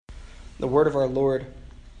The word of our Lord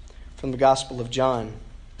from the Gospel of John.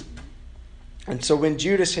 And so when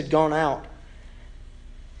Judas had gone out,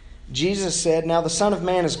 Jesus said, "Now the Son of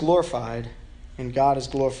Man is glorified, and God is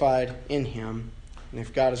glorified in him. And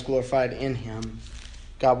if God is glorified in him,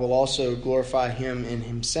 God will also glorify him in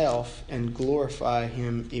himself and glorify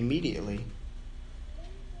him immediately.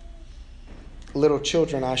 Little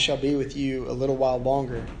children, I shall be with you a little while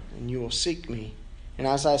longer, and you will seek me. And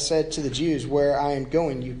as I said to the Jews, where I am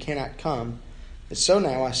going, you cannot come. And so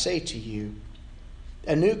now I say to you,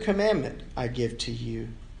 a new commandment I give to you,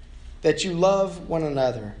 that you love one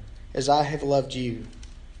another as I have loved you,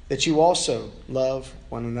 that you also love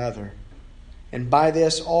one another. And by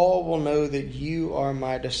this all will know that you are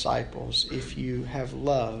my disciples, if you have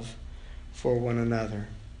love for one another."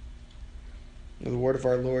 The word of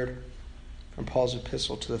our Lord from Paul's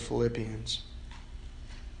epistle to the Philippians.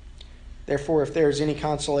 Therefore, if there is any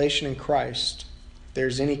consolation in Christ, if there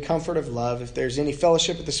is any comfort of love, if there is any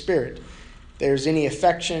fellowship of the Spirit, if there is any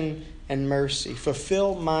affection and mercy,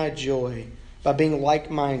 fulfill my joy by being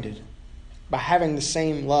like-minded, by having the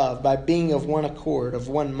same love, by being of one accord, of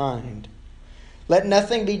one mind. Let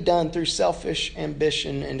nothing be done through selfish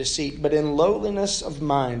ambition and deceit, but in lowliness of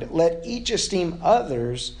mind, let each esteem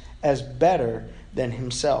others as better than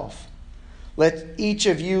himself. Let each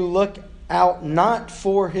of you look out not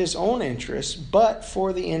for his own interests, but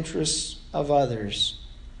for the interests of others.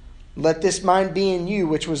 Let this mind be in you,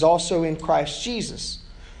 which was also in Christ Jesus,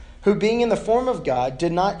 who being in the form of God,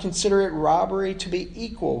 did not consider it robbery to be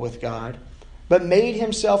equal with God, but made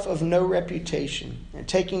himself of no reputation, and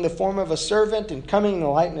taking the form of a servant and coming in the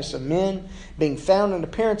likeness of men, being found in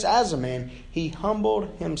appearance as a man, he humbled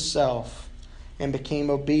himself and became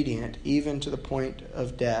obedient even to the point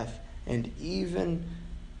of death, and even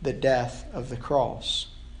the death of the cross.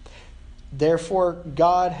 Therefore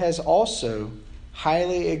God has also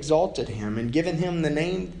highly exalted him and given him the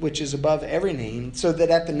name which is above every name, so that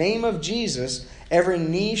at the name of Jesus every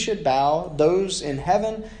knee should bow, those in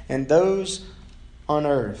heaven and those on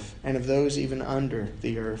earth, and of those even under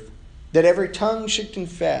the earth, that every tongue should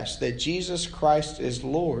confess that Jesus Christ is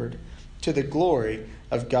Lord, to the glory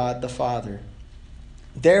of God the Father.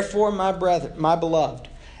 Therefore, my beloved,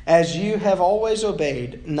 as you have always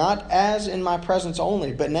obeyed, not as in my presence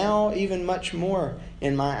only, but now even much more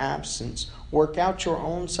in my absence, work out your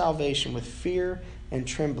own salvation with fear and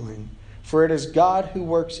trembling. For it is God who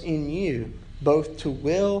works in you, both to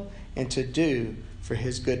will and to do for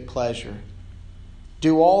his good pleasure.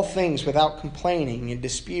 Do all things without complaining and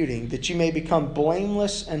disputing, that you may become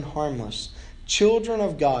blameless and harmless, children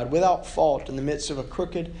of God without fault in the midst of a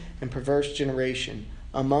crooked and perverse generation,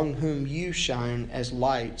 among whom you shine as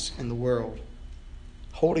lights in the world,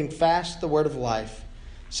 holding fast the word of life,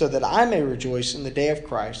 so that I may rejoice in the day of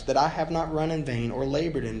Christ, that I have not run in vain or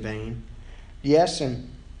labored in vain. Yes, and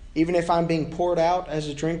even if I'm being poured out as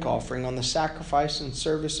a drink offering on the sacrifice and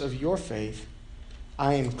service of your faith,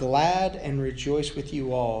 I am glad and rejoice with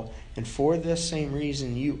you all, and for this same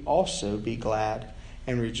reason you also be glad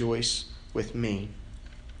and rejoice with me.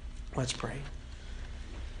 Let's pray.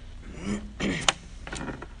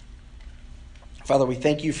 Father, we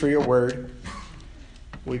thank you for your word.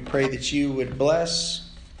 We pray that you would bless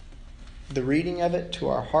the reading of it to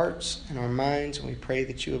our hearts and our minds, and we pray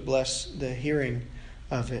that you would bless the hearing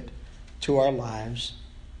of it to our lives.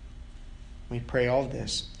 We pray all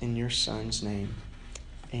this in your Son's name.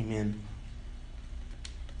 Amen.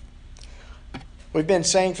 We've been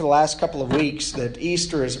saying for the last couple of weeks that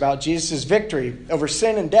Easter is about Jesus' victory over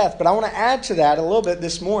sin and death, but I want to add to that a little bit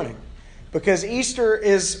this morning, because Easter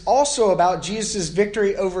is also about Jesus'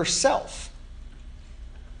 victory over self.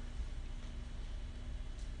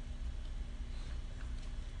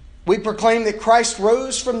 We proclaim that Christ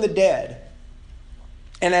rose from the dead.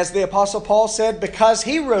 And as the Apostle Paul said, because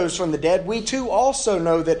he rose from the dead, we too also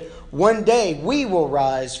know that one day we will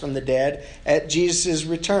rise from the dead at Jesus'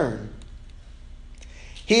 return.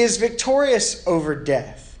 He is victorious over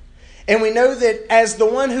death. And we know that as the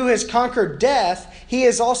one who has conquered death, he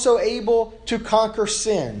is also able to conquer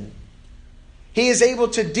sin. He is able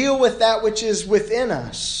to deal with that which is within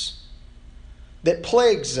us, that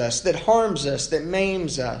plagues us, that harms us, that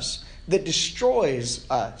maims us, that destroys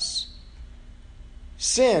us.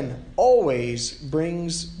 Sin always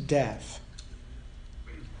brings death.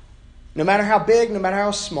 No matter how big, no matter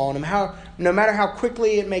how small, no matter how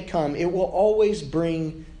quickly it may come, it will always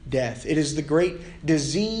bring death. It is the great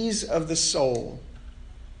disease of the soul.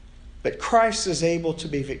 But Christ is able to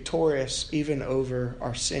be victorious even over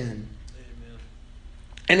our sin. Amen.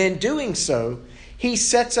 And in doing so, he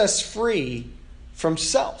sets us free from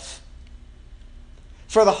self.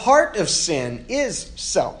 For the heart of sin is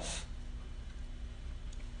self.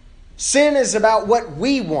 Sin is about what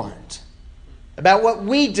we want, about what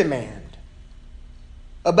we demand,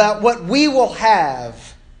 about what we will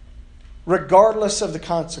have, regardless of the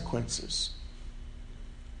consequences.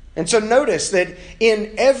 And so notice that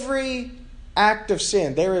in every act of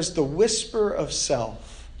sin, there is the whisper of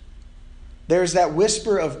self. There is that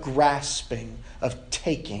whisper of grasping, of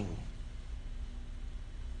taking,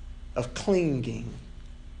 of clinging.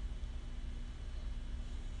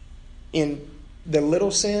 In the little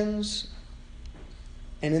sins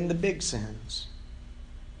and in the big sins,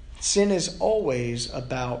 sin is always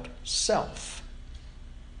about self.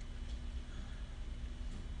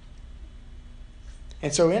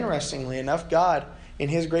 And so, interestingly enough, God, in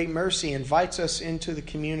His great mercy, invites us into the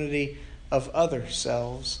community of other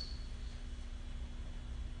selves,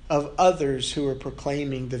 of others who are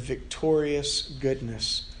proclaiming the victorious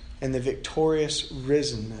goodness and the victorious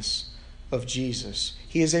risenness of Jesus.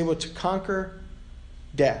 He is able to conquer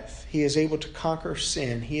death. He is able to conquer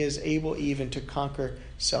sin. He is able even to conquer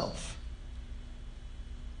self.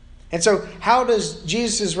 And so, how does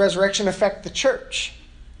Jesus' resurrection affect the church?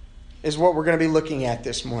 Is what we're going to be looking at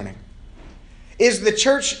this morning. Is the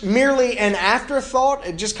church merely an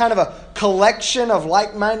afterthought, just kind of a collection of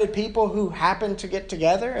like-minded people who happen to get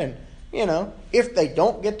together? And, if they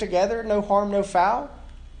don't get together, no harm, no foul?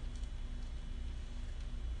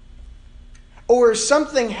 Or is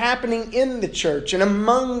something happening in the church and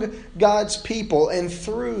among God's people and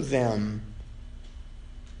through them?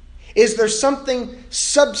 Is there something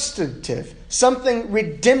substantive, something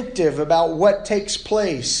redemptive about what takes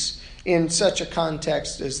place in such a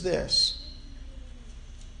context as this?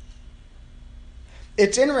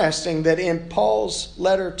 It's interesting that in Paul's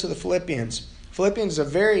letter to the Philippians is a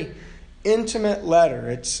very intimate letter.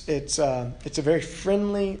 It's a very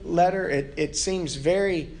friendly letter. It seems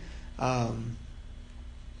very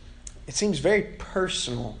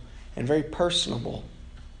personal and very personable.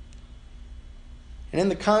 And in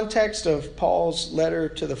the context of Paul's letter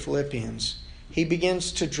to the Philippians, he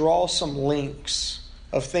begins to draw some links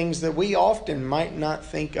of things that we often might not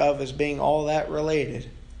think of as being all that related.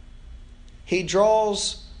 He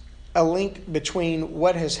draws a link between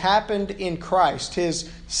what has happened in Christ, His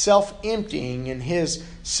self-emptying and His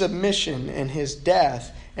submission and His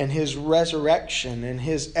death and His resurrection and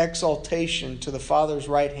His exaltation to the Father's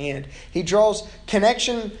right hand. He draws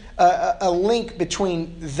a link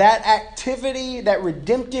between that activity, that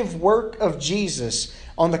redemptive work of Jesus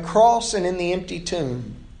on the cross and in the empty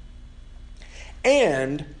tomb,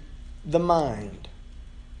 and the mind.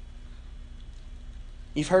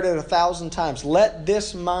 You've heard it 1,000 times. Let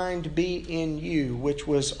this mind be in you, which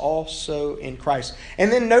was also in Christ.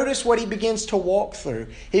 And then notice what he begins to walk through.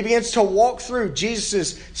 He begins to walk through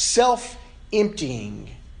Jesus' self-emptying.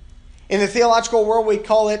 In the theological world, we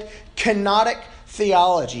call it kenotic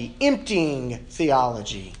theology, emptying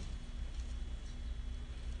theology.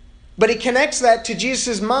 But he connects that to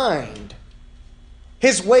Jesus' mind,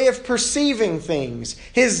 His way of perceiving things,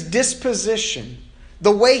 His disposition,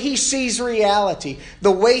 the way He sees reality,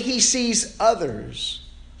 the way He sees others,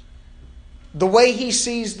 the way He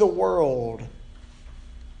sees the world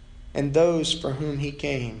and those for whom He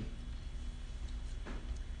came.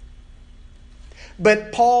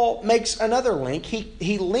 But Paul makes another link.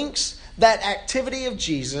 He links that activity of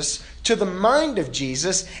Jesus to the mind of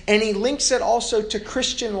Jesus, and he links it also to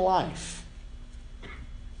Christian life.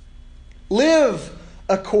 Live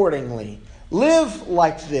accordingly. Live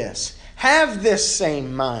like this. Have this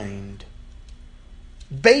same mind.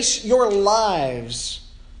 Base your lives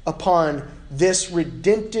upon this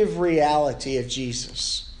redemptive reality of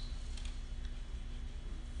Jesus.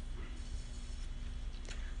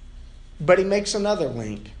 But he makes another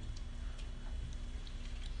link.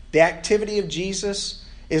 The activity of Jesus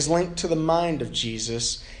is linked to the mind of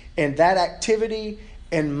Jesus, and that activity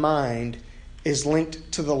and mind is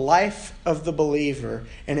linked to the life of the believer,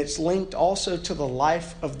 and it's linked also to the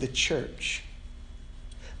life of the church.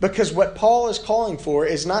 Because what Paul is calling for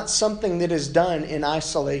is not something that is done in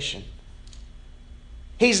isolation.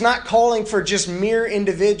 He's not calling for just mere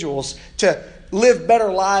individuals to live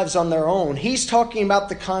better lives on their own. He's talking about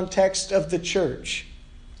the context of the church.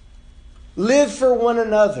 Live for one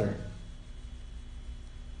another.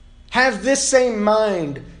 Have this same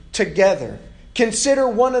mind together. Consider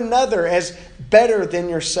one another as better than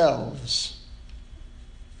yourselves.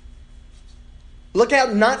 Look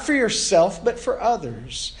out not for yourself, but for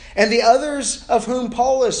others. And the others of whom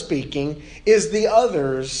Paul is speaking is the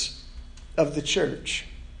others of the church.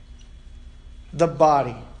 The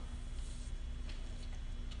body.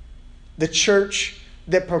 The church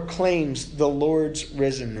that proclaims the Lord's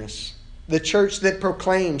risenness. The church that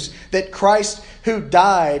proclaims that Christ who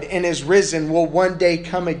died and is risen will one day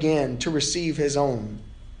come again to receive his own.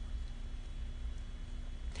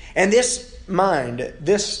 And this mind,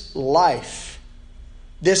 this life,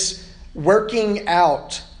 this working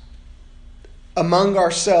out among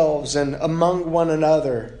ourselves and among one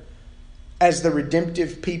another as the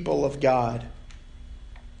redemptive people of God,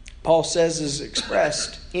 Paul says is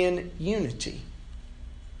expressed in unity.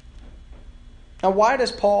 Now, why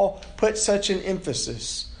does Paul put such an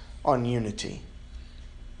emphasis on unity?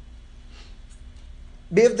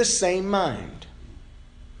 Be of the same mind.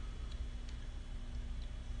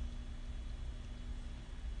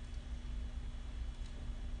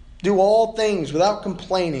 Do all things without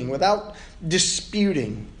complaining, without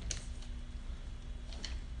disputing.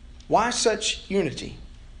 Why such unity?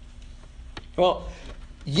 Well,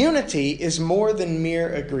 unity is more than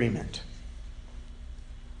mere agreement.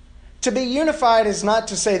 To be unified is not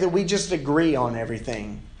to say that we just agree on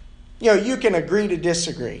everything. You can agree to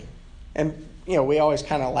disagree. And, we always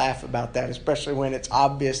kind of laugh about that, especially when it's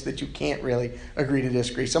obvious that you can't really agree to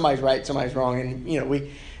disagree. Somebody's right, somebody's wrong. And,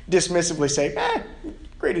 we dismissively say,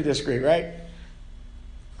 agree to disagree, right?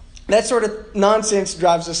 That sort of nonsense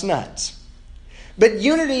drives us nuts. But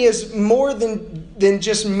unity is more than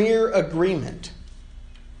just mere agreement.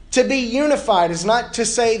 To be unified is not to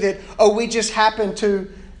say that, we just happen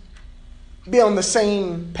to be on the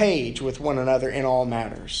same page with one another in all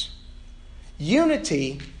matters.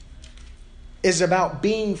 Unity is about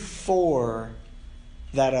being for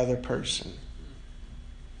that other person.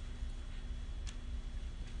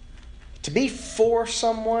 To be for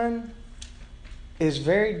someone is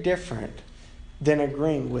very different than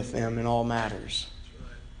agreeing with them in all matters.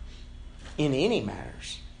 In any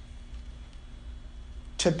matters.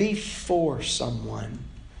 To be for someone.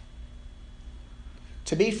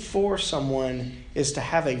 To be for someone is to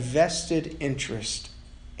have a vested interest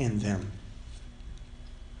in them.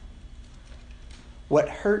 What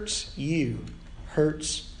hurts you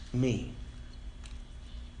hurts me.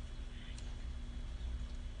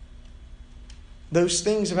 Those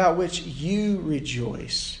things about which you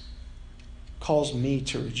rejoice cause me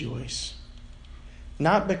to rejoice.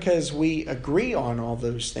 Not because we agree on all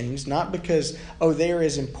those things, not because, they are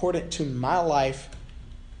as important to my life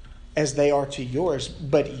as they are to yours,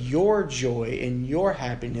 but your joy and your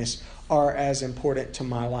happiness are as important to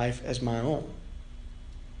my life as my own.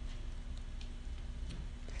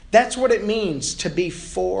 That's what it means to be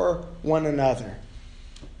for one another.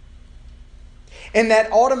 And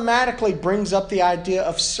that automatically brings up the idea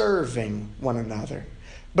of serving one another.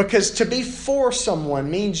 Because to be for someone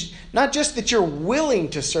means not just that you're willing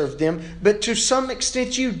to serve them, but to some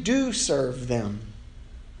extent you do serve them.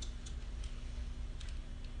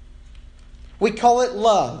 We call it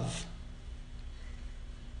love.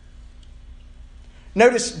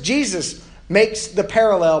 Notice Jesus makes the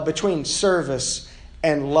parallel between service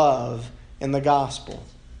and love in the gospel.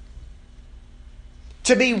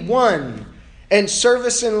 To be one, and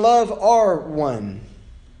service and love are one.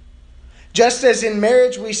 Just as in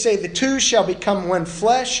marriage we say the two shall become one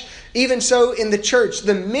flesh, even so in the church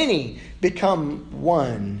the many become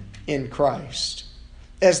one in Christ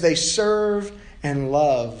as they serve and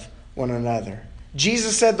love one another.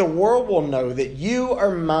 Jesus said the world will know that you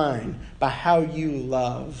are mine by how you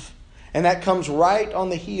love. And that comes right on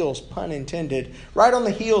the heels, pun intended, right on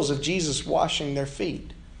the heels of Jesus washing their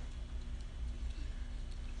feet.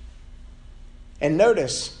 And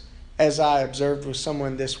notice, as I observed with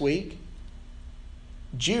someone this week,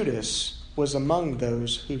 Judas was among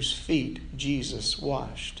those whose feet Jesus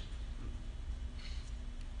washed.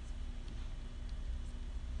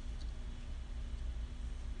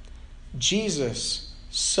 Jesus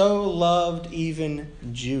so loved even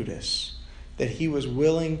Judas that he was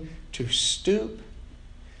willing to stoop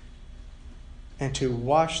and to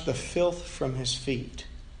wash the filth from his feet.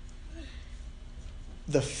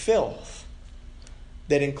 The filth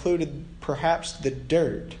that included perhaps the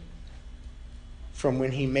dirt from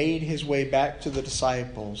when he made his way back to the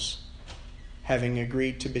disciples, having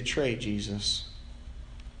agreed to betray Jesus.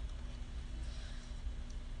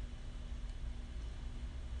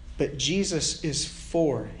 But Jesus is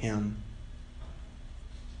for him.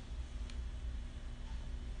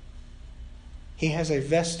 He has a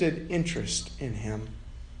vested interest in him.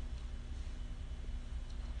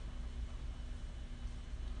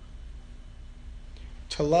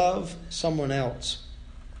 To love someone else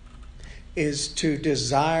is to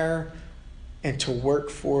desire and to work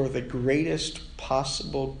for the greatest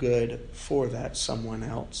possible good for that someone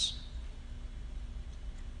else.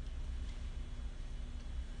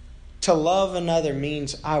 To love another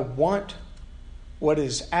means I want what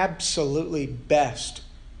is absolutely best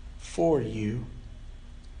for you.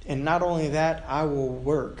 And not only that, I will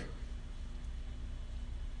work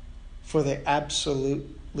for the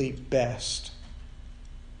absolutely best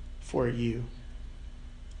for you.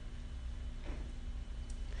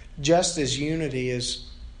 Just as unity is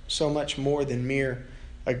so much more than mere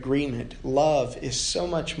agreement, love is so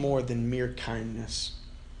much more than mere kindness.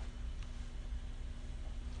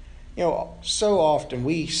 So often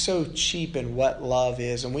we so cheapen what love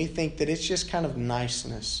is, and we think that it's just kind of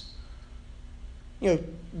niceness.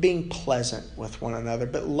 Being pleasant with one another.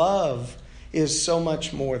 But love is so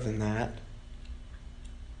much more than that.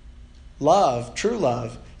 Love, true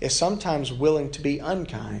love, is sometimes willing to be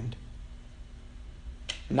unkind.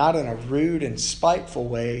 Not in a rude and spiteful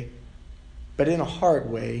way, but in a hard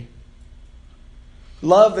way.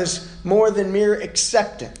 Love is more than mere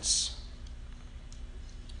acceptance.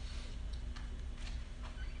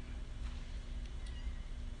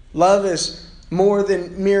 Love is more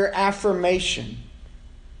than mere affirmation.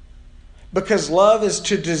 Because love is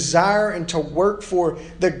to desire and to work for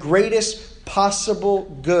the greatest possible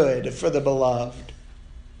good for the beloved.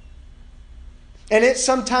 And it's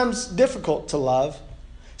sometimes difficult to love.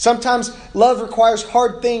 Sometimes love requires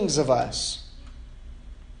hard things of us.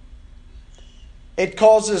 It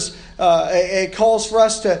calls for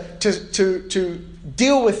us to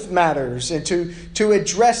deal with matters and to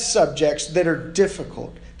address subjects that are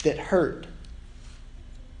difficult, that hurt.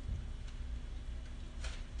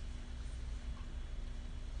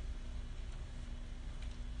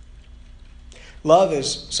 Love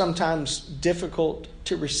is sometimes difficult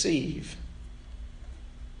to receive.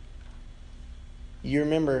 You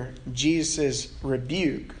remember Jesus'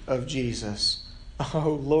 rebuke of Jesus.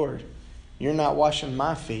 Oh, Lord, you're not washing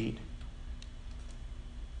my feet.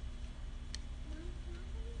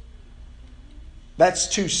 That's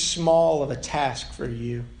too small of a task for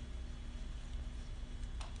you.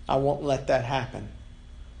 I won't let that happen.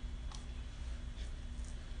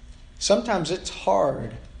 Sometimes it's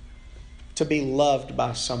hard to be loved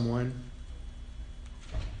by someone,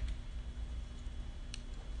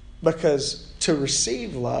 because to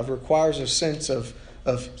receive love requires a sense of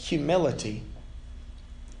humility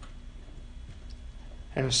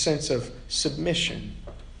and a sense of submission.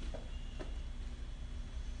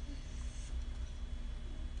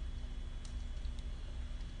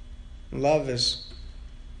 Love is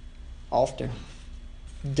often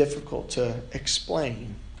difficult to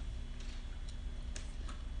explain.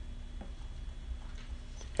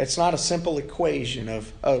 It's not a simple equation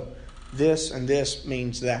of, this and this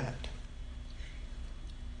means that.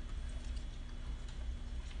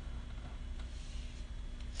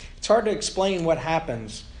 It's hard to explain what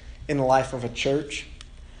happens in the life of a church.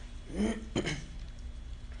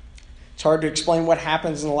 It's hard to explain what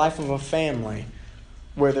happens in the life of a family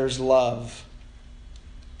where there's love.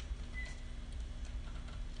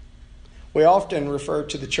 We often refer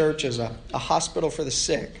to the church as a hospital for the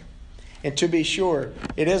sick. And to be sure,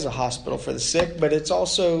 it is a hospital for the sick, but it's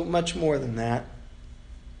also much more than that.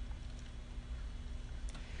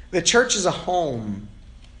 The church is a home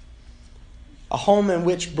in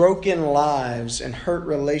which broken lives and hurt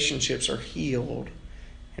relationships are healed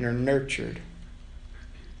and are nurtured.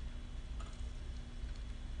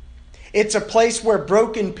 It's a place where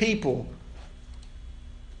broken people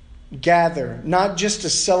gather, not just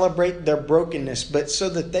to celebrate their brokenness, but so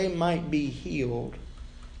that they might be healed.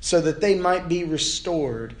 So that they might be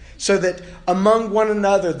restored. So that among one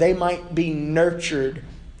another they might be nurtured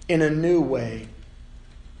in a new way.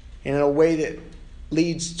 In a way that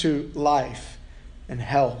leads to life and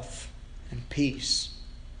health and peace.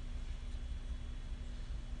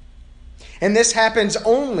 And this happens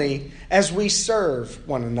only as we serve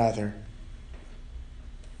one another.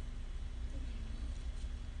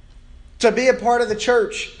 To be a part of the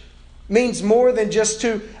church means more than just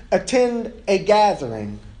to attend a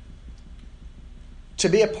gathering. To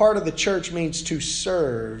be a part of the church means to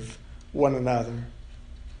serve one another.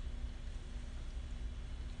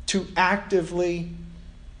 To actively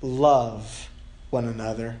love one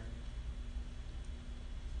another.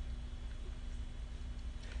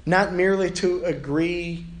 Not merely to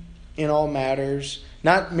agree in all matters.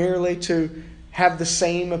 Not merely to have the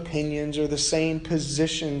same opinions or the same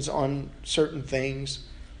positions on certain things.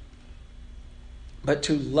 But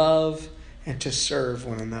to love and to serve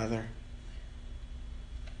one another.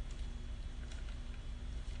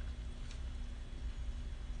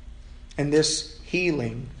 And this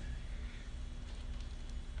healing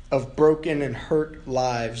of broken and hurt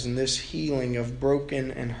lives, and this healing of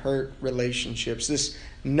broken and hurt relationships, this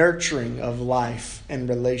nurturing of life and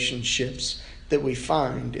relationships that we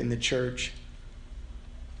find in the church,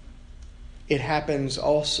 it happens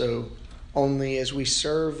also only as we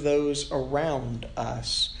serve those around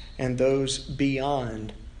us and those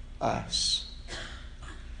beyond us.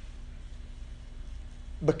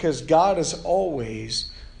 Because God is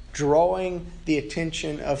always drawing the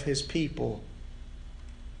attention of His people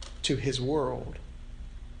to His world,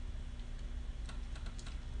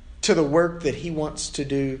 to the work that He wants to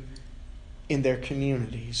do in their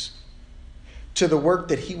communities, to the work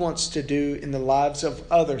that He wants to do in the lives of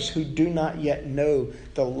others who do not yet know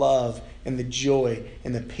the love and the joy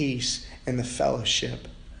and the peace and the fellowship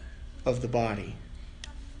of the body.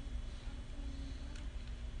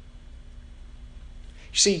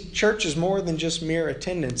 You see, church is more than just mere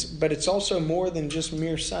attendance, but it's also more than just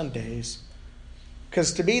mere Sundays.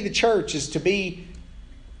 Because to be the church is to be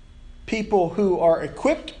people who are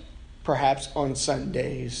equipped, perhaps on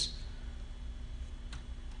Sundays,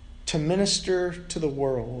 to minister to the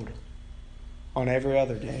world on every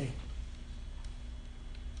other day.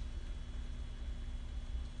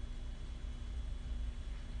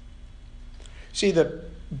 See, the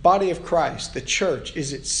body of Christ, the church,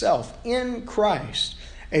 is itself, in Christ,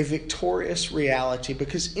 a victorious reality,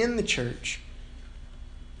 because in the church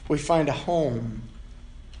we find a home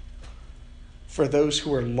for those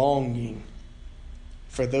who are longing,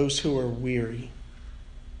 for those who are weary,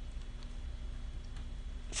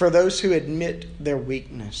 for those who admit their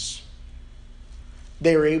weakness.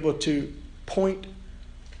 They are able to point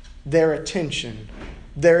their attention.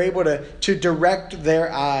 They're able to direct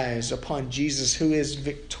their eyes upon Jesus, who is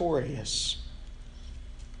victorious,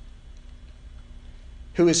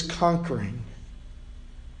 who is conquering.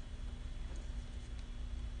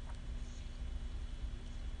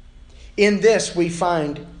 In this we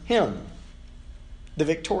find Him, the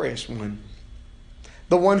victorious one,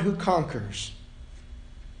 the one who conquers.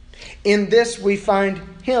 In this we find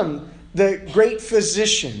Him, the great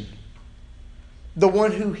physician, the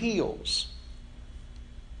one who heals.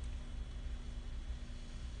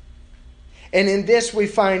 And in this we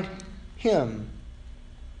find Him,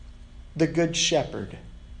 the good shepherd,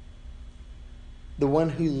 the one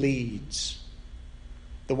who leads,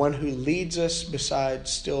 the one who leads us beside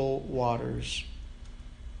still waters.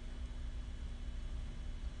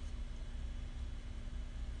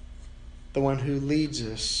 The one who leads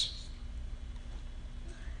us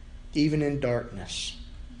even in darkness.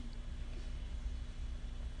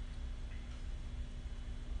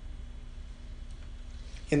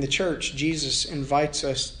 In the church, Jesus invites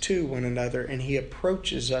us to one another, and He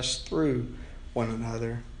approaches us through one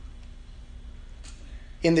another.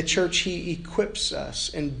 In the church, He equips us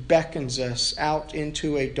and beckons us out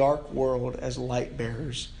into a dark world as light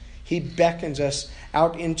bearers. He beckons us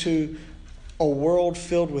out into a world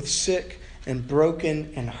filled with sick and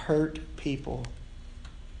broken and hurt people,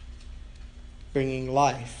 bringing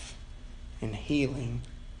life and healing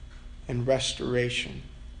and restoration.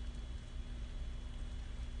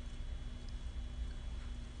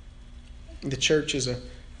 The church is a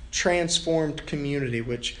transformed community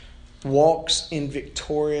which walks in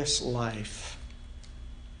victorious life,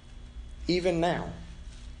 even now.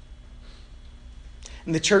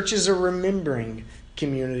 And the church is a remembering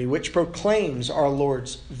community which proclaims our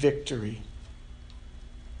Lord's victory.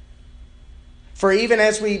 For even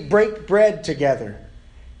as we break bread together,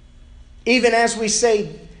 even as we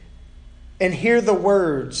say and hear the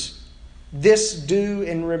words, "This do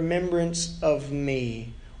in remembrance of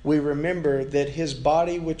me," we remember that His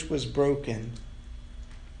body which was broken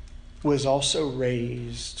was also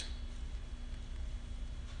raised.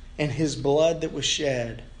 And His blood that was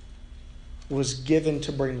shed was given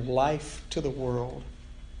to bring life to the world.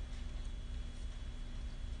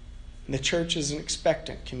 And the church is an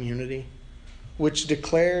expectant community which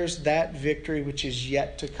declares that victory which is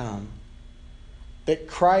yet to come. That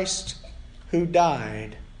Christ who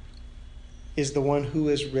died is the one who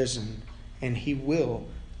is risen, and He will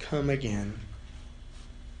come again.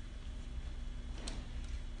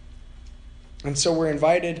 And so we're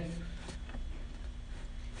invited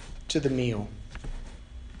to the meal.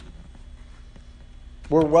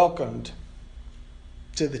 We're welcomed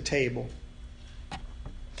to the table.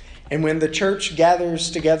 And when the church gathers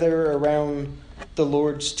together around the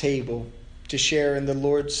Lord's table to share in the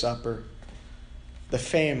Lord's Supper, the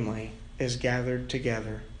family is gathered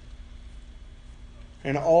together.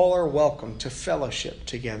 And all are welcome to fellowship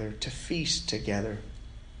together, to feast together.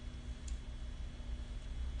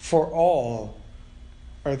 For all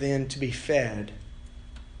are then to be fed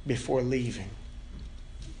before leaving.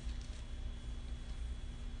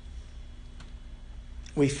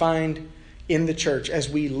 We find in the church, as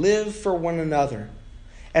we live for one another,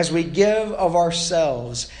 as we give of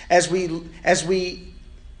ourselves, as we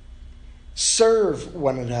serve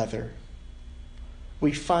one another,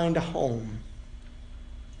 we find a home.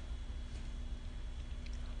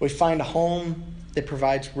 We find a home that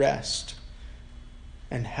provides rest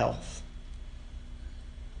and health.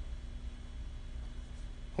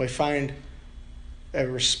 We find a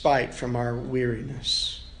respite from our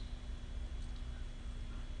weariness.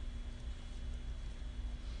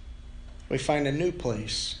 We find a new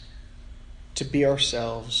place to be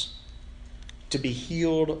ourselves, to be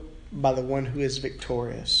healed by the one who is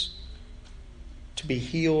victorious, to be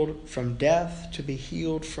healed from death, to be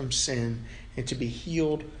healed from sin, and to be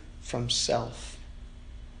healed from self.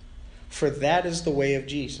 For that is the way of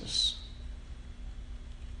Jesus.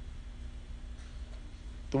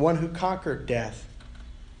 The one who conquered death,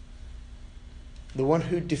 the one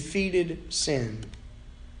who defeated sin,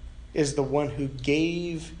 is the one who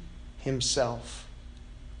gave himself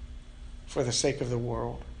for the sake of the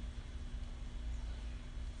world.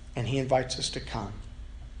 And he invites us to come.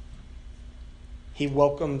 He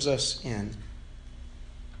welcomes us in.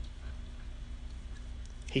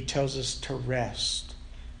 He tells us to rest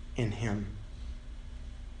in him.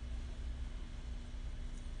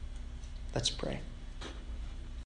 Let's pray.